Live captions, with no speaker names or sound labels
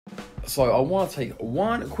So I want to take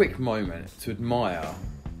one quick moment to admire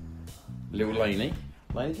little Lainey.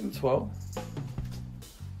 Lainey, give him 12.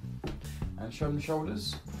 And show him the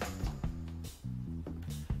shoulders.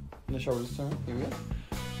 And the shoulders turn. Here we go.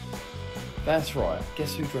 That's right.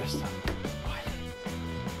 Guess who dressed her?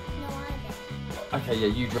 Okay, yeah,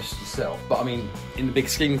 you dressed yourself, but I mean, in the big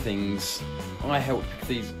scheme of things, I helped pick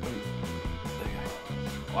these. There you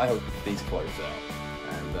go. I helped pick these clothes out,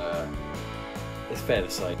 and it's fair to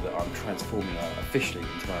say that I'm transforming her officially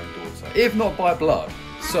into my own daughter. If not by blood,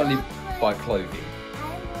 certainly by clothing.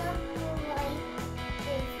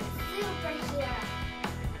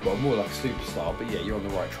 Well, more like a superstar, but yeah, you're on the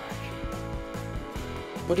right track.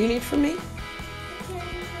 What do you need from me?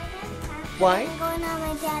 Why? I'm going on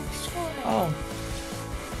my dad's shoulder. Oh.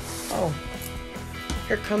 Oh.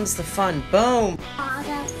 Here comes the fun. Boom. Oh,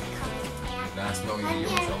 that's coming. That's not going to get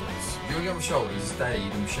on my shoulders. If you're going to get on my shoulders, it's Daddy,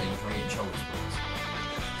 the machine, trying to get your shoulders, please.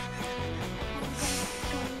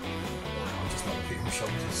 I'm just not going to pick my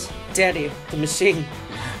shoulders. Daddy, the machine.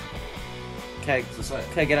 Okay. What's that say?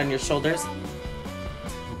 Can I get on your shoulders?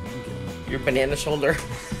 Your banana shoulder.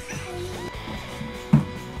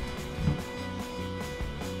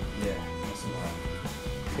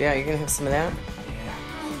 Yeah, you're gonna have some of that? Yeah.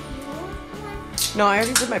 No, I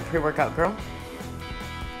already did my pre-workout, girl.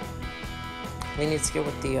 We need to get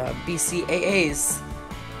with the BCAAs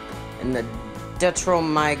and the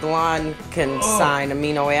detromyglon-consign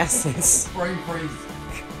amino acids. Brain freeze.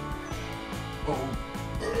 Oh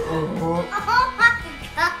my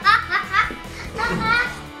god!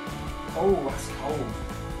 Oh, that's cold.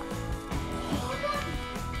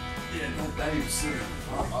 Yeah, that is serious.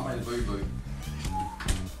 I made a boo-boo.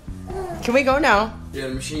 Can we go now? Yeah,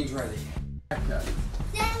 the machine's ready. Okay.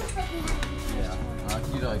 Yeah.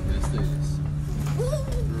 You like it, let's do this.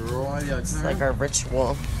 Right, It's like our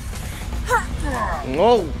ritual.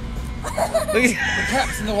 Whoa! The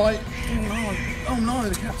cap's in the way. Oh no,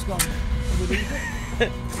 the cap's gone.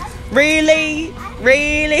 Really?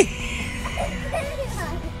 Really?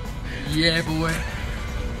 Yeah, boy.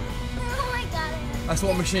 Oh my god. That's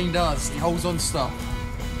what a machine does. It holds on to stuff.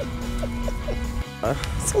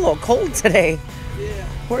 It's a little cold today. Yeah.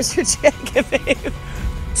 Where's your jacket, babe?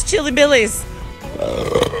 It's Chili Billy's.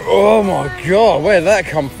 Oh my god, where did that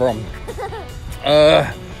come from?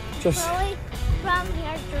 Just. Probably from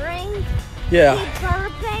your drink. Yeah.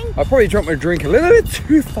 Burping. I probably drank my drink a little bit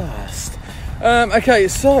too fast. Okay,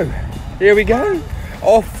 so here we go.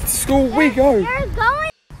 Off to school we go. You're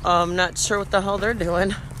going. I'm not sure what the hell they're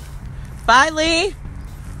doing. Bye, Lee.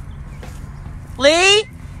 Lee?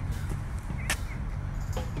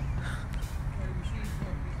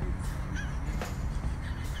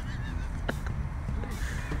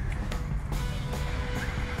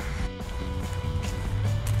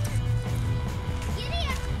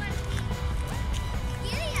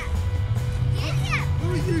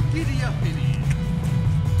 Giddy up in here.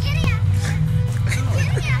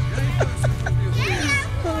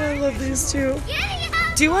 Oh, I love these two.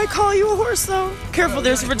 Do I call you a horse, though? Careful,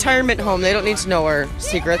 there's a retirement home. They don't need to know our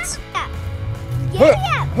secrets.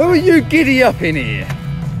 Who are you giddy up in here?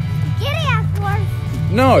 Giddy up, horse.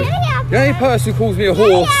 No, Giddy up, the only horse. person who calls me a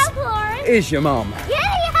Giddy horse up, horse. is your mum. Giddy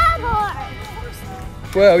up,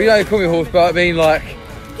 horse. Well, you don't call me a horse, but I mean, like,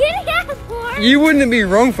 Giddy up, horse. you wouldn't be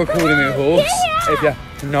wrong for calling me a horse Yeah. if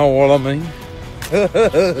you know what I mean.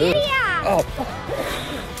 Giddy up. Oh,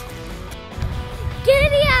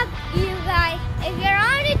 Giddy up, you guys. If you're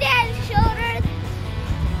on your dad's shoulders,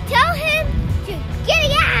 tell him to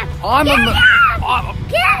giddy up. I'm giddy on the. up.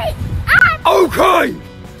 Giddy up. Okay!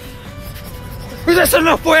 Is this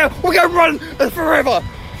enough for you? We're gonna run forever!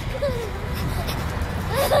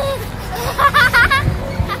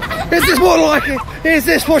 Is this more like it? Is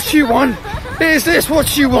this what you want? Is this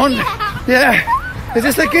what you want? Yeah? Is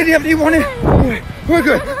this the giddy up you wanted? We're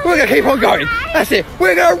good. We're gonna keep on going. That's it.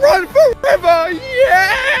 We're gonna run forever!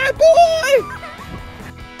 Yeah, boy!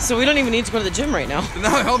 So we don't even need to go to the gym right now. No,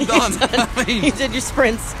 I'm done. I mean, You did your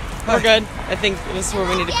sprints. We're good. I think this is where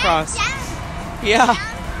we need to cross. Yeah.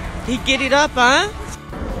 He giddied up, huh?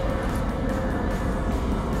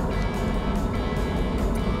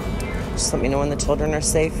 Just let me know when the children are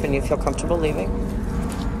safe and you feel comfortable leaving.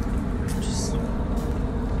 Just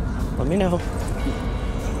let me know.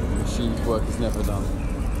 the machine's work is never done.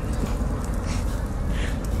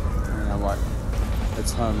 And I'm like,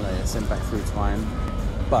 it's home later, sent back through time.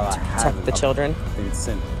 But I haven't. The children been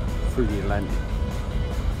sent through the Atlantic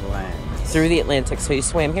land. through the Atlantic. So you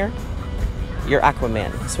swam here? You're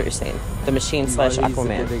Aquaman, that's what you're saying. The machine slash He's a bit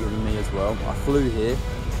Aquaman. bigger than me as well. I flew here,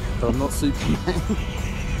 but I'm not Superman.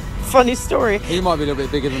 Funny story. He might be a little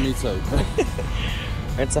bit bigger than me too.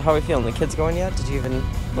 Alright, so how are we feeling? The kids going yet? Did you even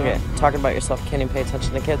look at talking about yourself? Can't even pay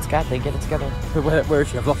attention to kids. God, they get it together. Where is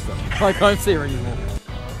she? I've lost her. I can't see her anymore.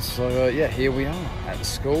 So yeah, here we are at the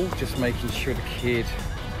school, just making sure the kid,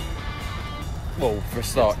 well, for a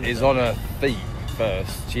start, is on her feet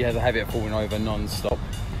first. She has a habit of falling over non-stop.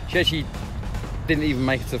 She actually didn't even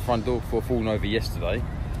make it to the front door before falling over yesterday.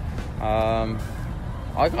 I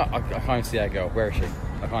can't even see that girl. Where is she?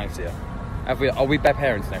 I can't even see her. Are we bad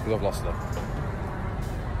parents now because I've lost her?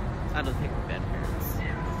 I don't think we're bad parents.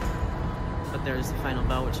 But there's a final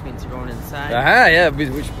bell, which means you're going inside. Aha, yeah,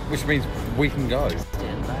 which means we can go.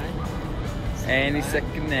 Stand by. Any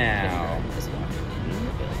second now. Just walk in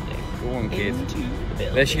the building. Go on, kid. Into the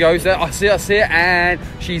building. There she goes. There. I see her, and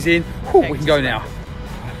she's in. Whew, we can go now.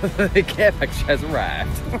 The care package has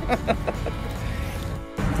arrived.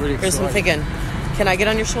 Really Here's what I'm thinking. Can I get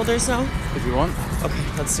on your shoulders now? If you want.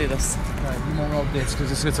 Okay, let's do this. Okay, you might roll this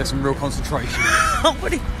because it's going to take some real concentration.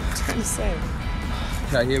 What are you trying to say?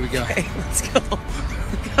 Okay, here we go. Okay, let's go.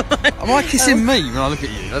 Come on. Am I kissing me when I look at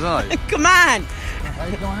you? I don't know. Come on.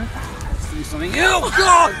 Okay, go on. Let's do something. Oh,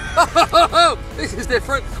 God! This is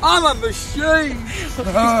different. I'm a machine.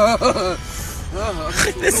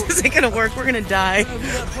 This isn't going to work. We're going to die. Look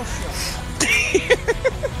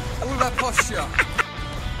at that posture.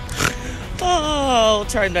 Oh, I'll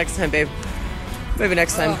try next time, babe. Maybe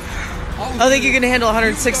next time. I think you can handle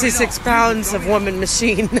 166 pounds of woman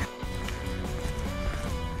machine.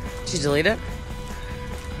 Did you delete it?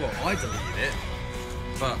 Well, I deleted it,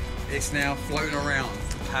 but it's now floating around.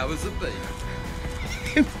 Powers that be.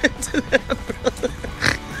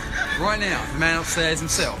 Right now, the man upstairs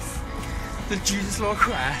himself, the Jesus Lord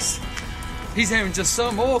Christ, he's having just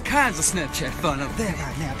some all kinds of Snapchat fun up there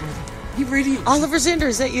right now, brother. He really is. Oliver Zinder,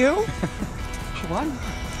 is that you?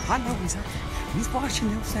 I know he's up there. He's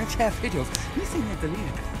watching those Snapchat videos. You think they're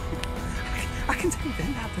deleted? I can tell you they're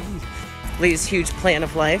not deleted. Lee's huge plan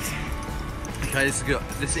of life. Okay, this is good.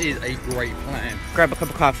 This is a great plan. Grab a cup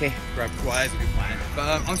of coffee. Well, that is a good plan.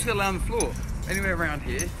 But I'm just going to lay on the floor, anywhere around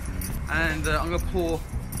here, and I'm going to pour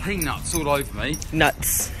peanuts all over me.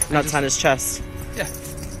 Nuts. Nuts on his chest. Yeah.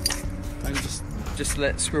 And just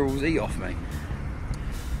let squirrels eat off me.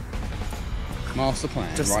 Master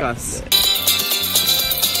plan. Discuss. Right?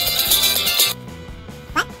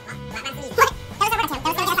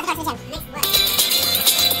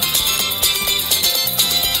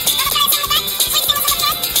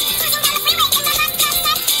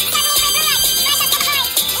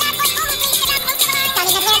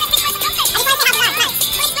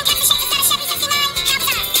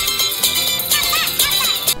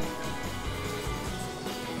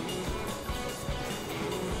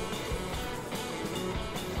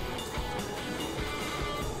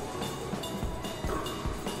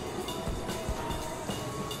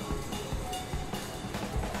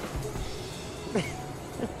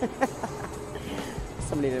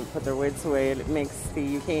 Somebody didn't put their weights away and it makes the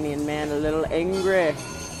Ukrainian man a little angry.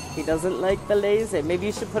 He doesn't like the lazy. Maybe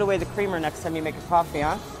you should put away the creamer next time you make a coffee,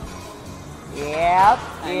 huh?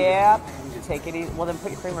 Yep. Take it easy. Well, then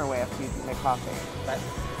put your creamer away after you make coffee.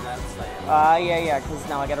 Yeah, because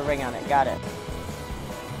now I got a ring on it. Got it.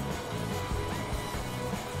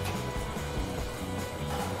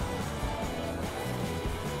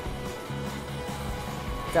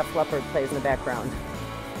 Def Leppard plays in the background.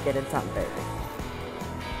 Get it on, baby.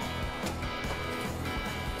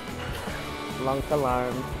 Lunk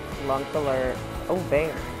alarm. Lunk alert. Oh,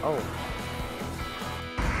 bear. Oh.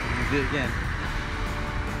 You do it again.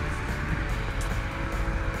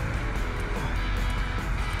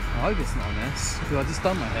 I hope it's not a mess, because I just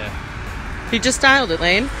done my hair. He just styled it,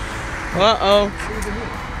 Lane. Uh-oh.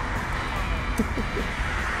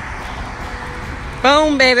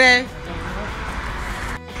 Boom, baby.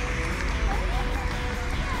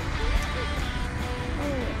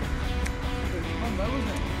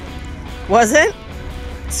 Was it?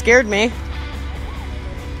 Scared me.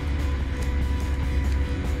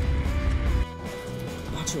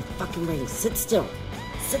 Watch your fucking ring. Sit still.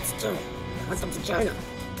 Sit still. I want the vagina.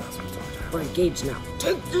 We're engaged now.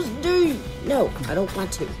 Take this D. No, I don't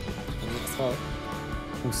want to. Fucking asshole.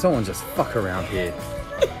 Will someone just fuck around here?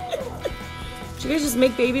 Did you guys just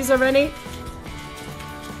make babies already?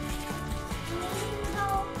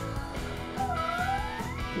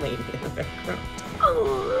 Lady in the background.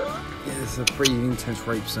 Yeah, this is a pretty intense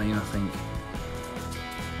rape scene, I think.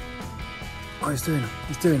 Oh, he's doing it.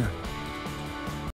 He's doing it.